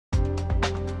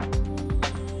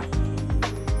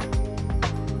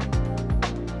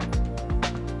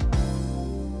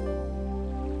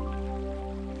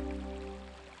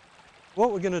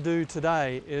What we're going to do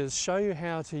today is show you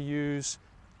how to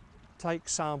take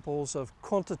samples of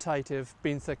quantitative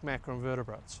benthic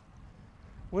macroinvertebrates.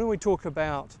 When we talk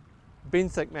about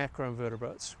benthic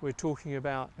macroinvertebrates, we're talking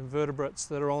about invertebrates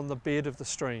that are on the bed of the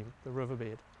stream, the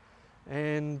riverbed.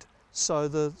 And so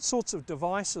the sorts of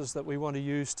devices that we want to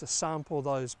use to sample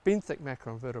those benthic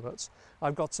macroinvertebrates,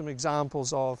 I've got some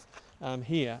examples of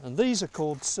here, and these are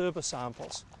called Serber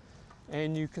samples.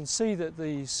 And you can see that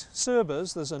these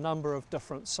Serbers, there's a number of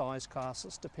different size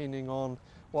classes depending on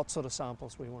what sort of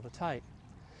samples we want to take.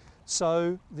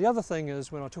 So the other thing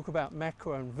is, when I talk about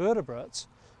macroinvertebrates,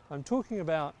 I'm talking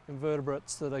about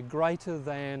invertebrates that are greater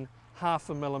than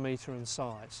 0.5 millimetre in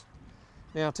size.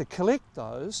 Now, to collect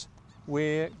those,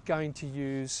 we're going to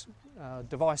use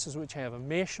devices which have a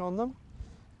mesh on them,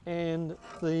 and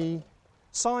the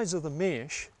size of the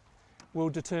mesh will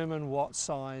determine what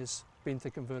size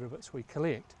benthic invertebrates we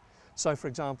collect. So for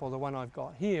example, the one I've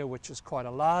got here, which is quite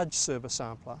a large Serber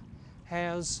sampler,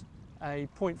 has a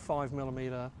 0.5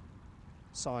 millimetre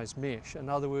size mesh. In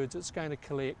other words, it's going to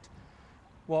collect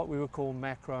what we would call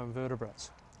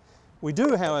macroinvertebrates. We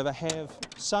do, however, have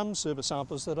some Serber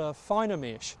samplers that are finer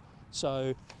mesh.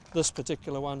 So this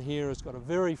particular one here has got a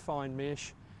very fine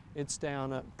mesh. It's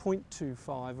down at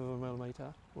 0.25 of a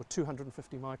millimetre, or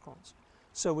 250 microns.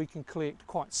 So we can collect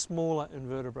quite smaller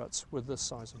invertebrates with this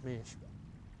size of mesh.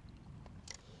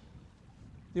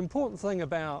 The important thing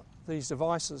about these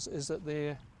devices is that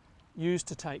they're used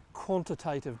to take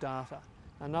quantitative data.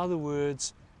 In other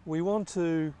words, we want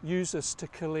to use this to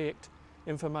collect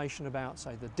information about,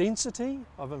 say, the density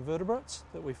of invertebrates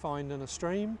that we find in a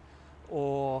stream,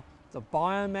 or the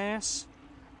biomass,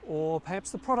 or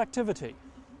perhaps the productivity.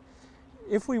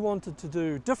 If we wanted to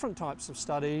do different types of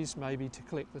studies, maybe to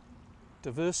collect the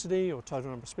diversity or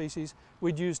total number of species,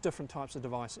 we'd use different types of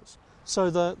devices. So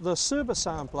the Serber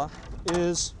sampler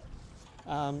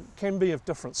can be of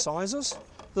different sizes.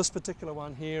 This particular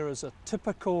one here is a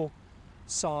typical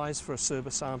size for a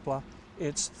Serber sampler.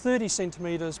 It's 30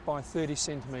 centimetres by 30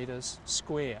 centimetres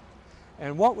square.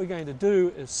 And what we're going to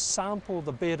do is sample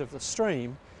the bed of the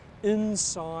stream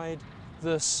inside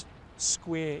this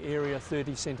square area,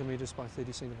 30 centimetres by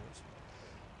 30 centimetres.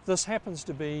 This happens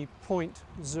to be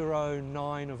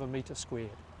 0.09 of a metre squared.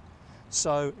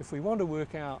 So if we want to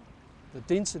work out the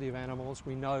density of animals,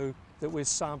 we know that we're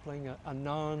sampling a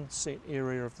known set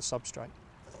area of the substrate.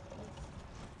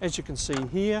 As you can see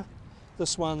here,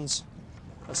 this one's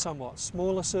a somewhat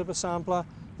smaller Serber sampler.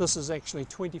 This is actually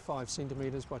 25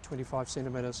 centimetres by 25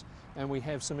 centimetres, and we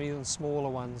have some even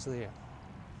smaller ones there.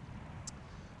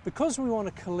 Because we want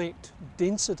to collect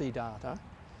density data,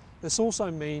 this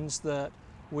also means that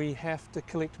we have to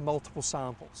collect multiple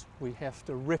samples. We have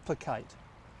to replicate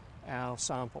our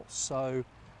samples. So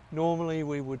normally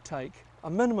we would take a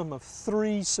minimum of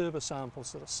 3 Serber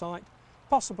samples at a site,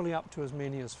 possibly up to as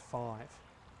many as 5.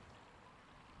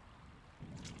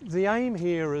 The aim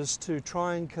here is to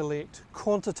try and collect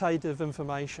quantitative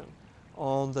information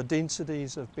on the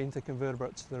densities of benthic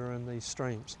invertebrates that are in these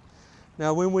streams.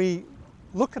 Now, when we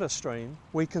look at a stream,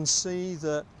 we can see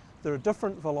that there are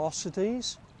different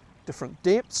velocities, different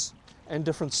depths, and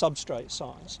different substrate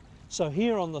size. So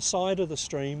here on the side of the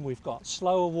stream, we've got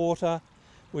slower water,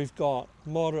 we've got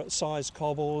moderate sized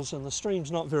cobbles, and the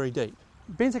stream's not very deep.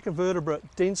 Benthic invertebrate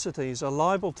densities are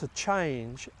liable to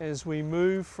change as we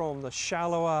move from the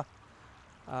shallower,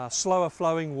 slower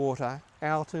flowing water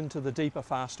out into the deeper,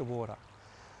 faster water.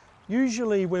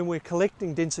 Usually when we're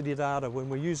collecting density data, when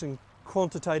we're using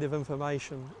quantitative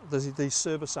information, these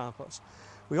Serber samplers,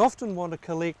 we often want to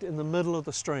collect in the middle of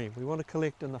the stream. We want to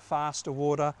collect in the faster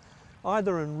water,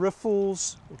 either in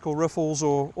riffles, we call riffles,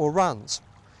 or runs.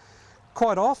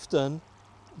 Quite often,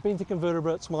 benthic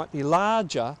invertebrates might be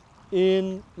larger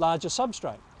in larger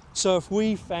substrate. So if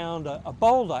we found a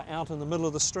boulder out in the middle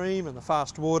of the stream in the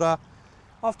fast water,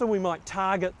 often we might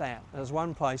target that as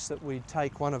one place that we'd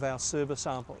take one of our Serber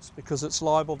samples, because it's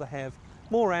liable to have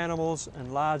more animals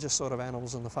and larger sort of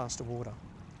animals in the faster water.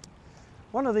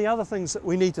 One of the other things that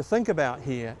we need to think about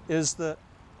here is that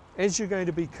as you're going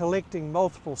to be collecting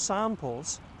multiple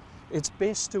samples, it's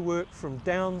best to work from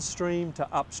downstream to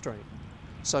upstream.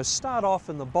 So start off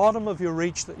in the bottom of your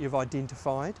reach that you've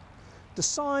identified,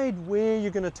 decide where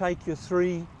you're going to take your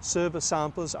 3 Serber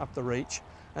samplers up the reach,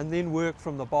 and then work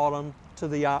from the bottom to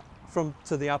the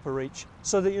upper reach,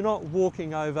 so that you're not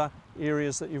walking over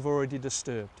areas that you've already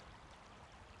disturbed.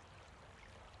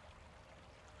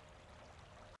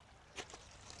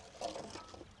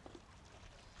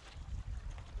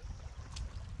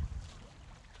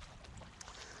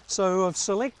 So I've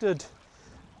selected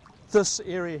this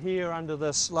area here under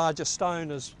this larger stone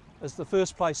as the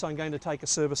first place I'm going to take a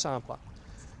Serber sampler.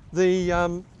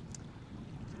 The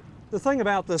thing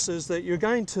about this is that you're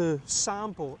going to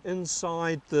sample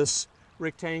inside this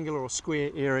rectangular or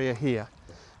square area here.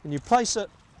 And you place it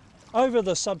over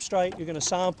the substrate you're going to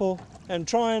sample and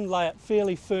try and lay it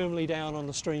fairly firmly down on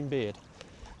the stream bed.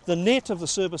 The net of the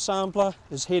Serber sampler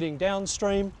is heading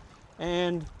downstream,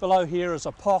 and below here is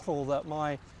a pottle that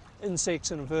my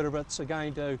insects and invertebrates are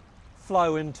going to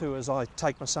flow into as I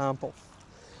take my sample.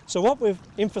 So what we're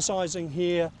emphasising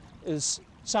here is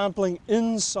sampling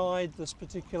inside this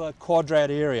particular quadrat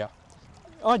area.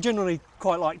 I generally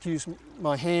quite like to use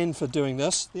my hand for doing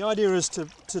this. The idea is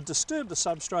to disturb the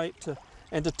substrate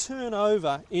and to turn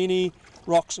over any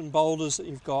rocks and boulders that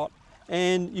you've got.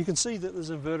 And you can see that there's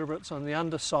invertebrates on the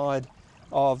underside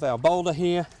of our boulder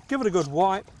here. Give it a good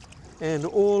wipe and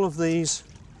all of these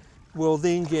will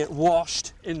then get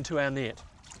washed into our net.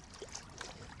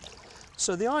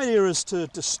 So the idea is to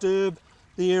disturb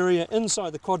the area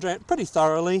inside the quadrat pretty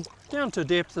thoroughly, down to a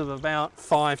depth of about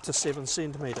 5 to 7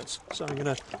 centimetres. So I'm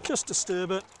going to just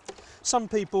disturb it. Some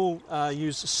people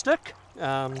use a stick.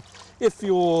 If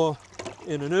you're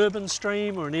in an urban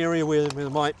stream or an area where there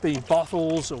might be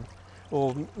bottles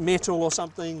or metal or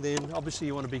something, then obviously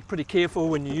you want to be pretty careful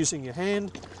when you're using your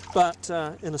hand. But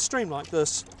in a stream like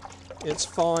this, it's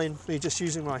fine me just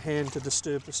using my hand to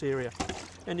disturb this area.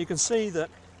 And you can see that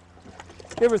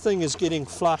everything is getting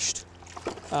flushed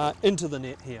into the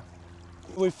net here.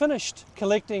 We've finished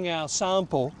collecting our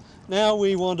sample. Now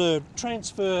we want to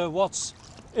transfer what's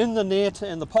in the net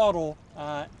and the pottle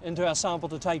into our sample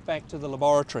to take back to the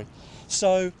laboratory.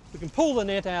 So we can pull the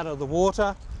net out of the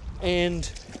water, and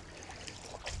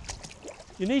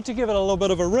you need to give it a little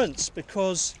bit of a rinse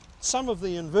because some of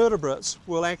the invertebrates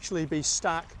will actually be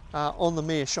stuck on the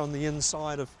mesh on the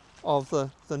inside of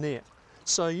the net.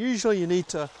 So usually you need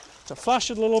to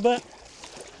flush it a little bit.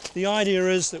 The idea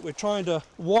is that we're trying to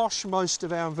wash most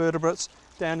of our invertebrates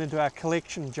down into our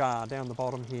collection jar down the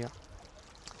bottom here.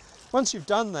 Once you've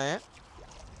done that,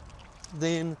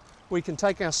 then we can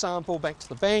take our sample back to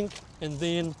the bank and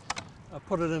then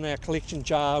put it in our collection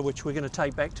jar, which we're going to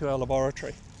take back to our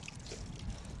laboratory.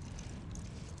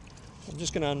 I'm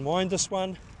just going to unwind this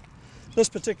one. This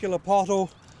particular pottle,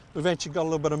 we've actually got a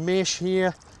little bit of mesh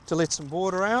here to let some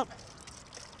water out.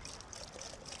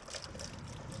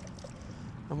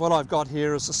 And what I've got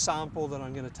here is a sample that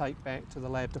I'm going to take back to the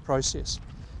lab to process.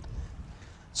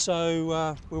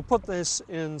 So we'll put this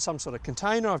in some sort of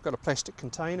container. I've got a plastic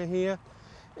container here.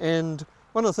 And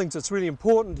one of the things that's really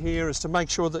important here is to make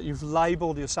sure that you've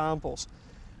labelled your samples.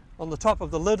 On the top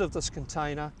of the lid of this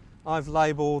container, I've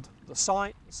labelled the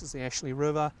site, this is the Ashley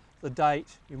River, the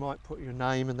date, you might put your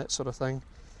name and that sort of thing.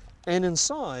 And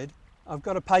inside, I've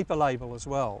got a paper label as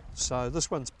well. So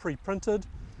this one's pre-printed,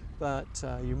 but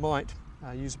you might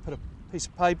use a piece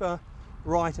of paper,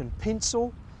 write in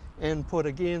pencil, and put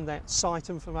again that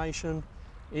site information,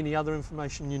 any other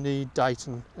information you need, date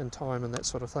and time and that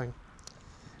sort of thing.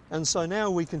 And so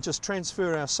now we can just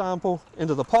transfer our sample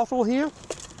into the pottle here.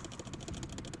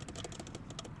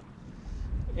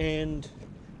 And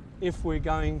if we're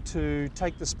going to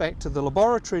take this back to the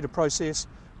laboratory to process,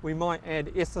 we might add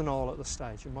ethanol at this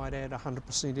stage. You might add 100%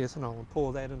 ethanol and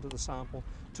pour that into the sample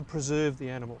to preserve the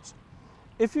animals.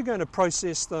 If you're going to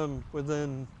process them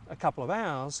within a couple of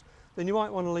hours, then you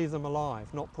might want to leave them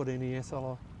alive, not put any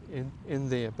ethanol in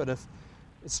there. But if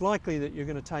it's likely that you're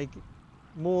going to take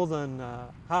more than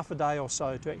half a day or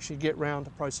so to actually get round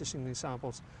to processing these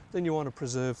samples, then you want to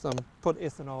preserve them, put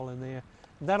ethanol in there.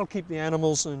 And that'll keep the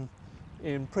animals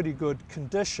in pretty good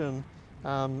condition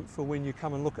for when you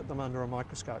come and look at them under a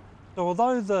microscope. So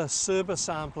although the Serber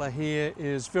sampler here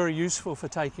is very useful for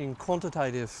taking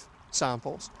quantitative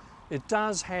samples, it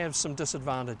does have some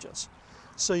disadvantages.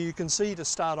 So you can see, to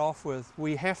start off with,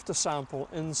 we have to sample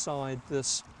inside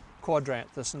this quadrat,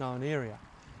 this known area.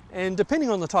 And depending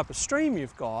on the type of stream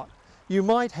you've got, you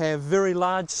might have very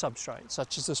large substrates,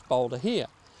 such as this boulder here.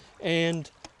 And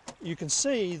you can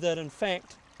see that in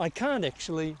fact I can't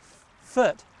actually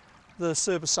fit the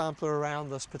Serber sampler around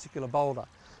this particular boulder.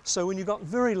 So when you've got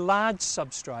very large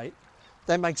substrate,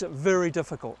 that makes it very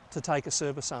difficult to take a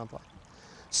Serber sampler.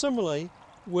 Similarly,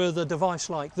 with a device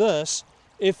like this,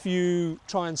 if you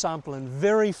try and sample in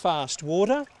very fast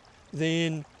water,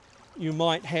 then you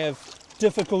might have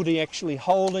difficulty actually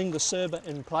holding the Serber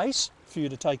in place for you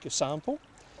to take your sample.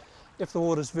 If the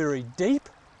water's very deep,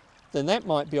 then that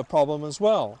might be a problem as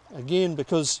well. Again,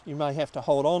 because you may have to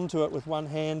hold on to it with one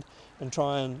hand and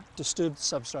try and disturb the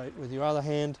substrate with your other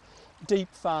hand. Deep,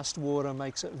 fast water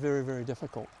makes it very, very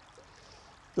difficult.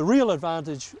 The real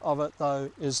advantage of it, though,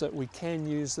 is that we can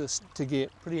use this to get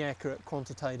pretty accurate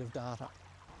quantitative data.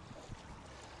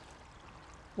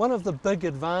 One of the big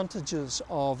advantages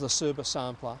of the Serba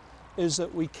sampler is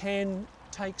that we can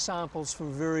take samples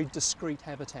from very discrete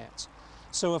habitats.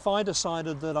 So if I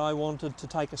decided that I wanted to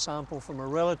take a sample from a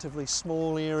relatively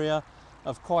small area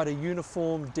of quite a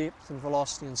uniform depth and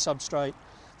velocity and substrate,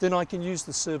 then I can use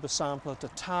the Serba sampler to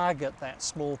target that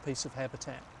small piece of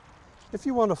habitat. If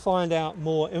you want to find out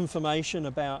more information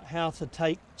about how to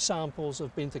take samples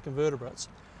of benthic invertebrates,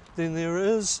 then there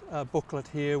is a booklet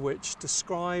here which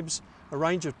describes a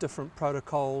range of different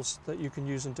protocols that you can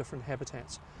use in different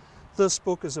habitats. This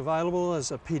book is available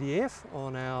as a PDF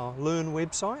on our Learn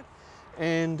website,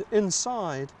 and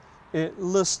inside it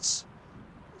lists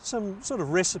some sort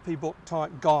of recipe book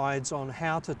type guides on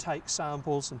how to take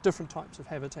samples in different types of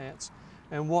habitats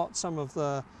and what some of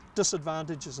the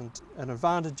disadvantages and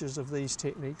advantages of these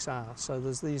techniques are. So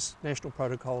there's these national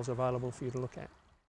protocols available for you to look at.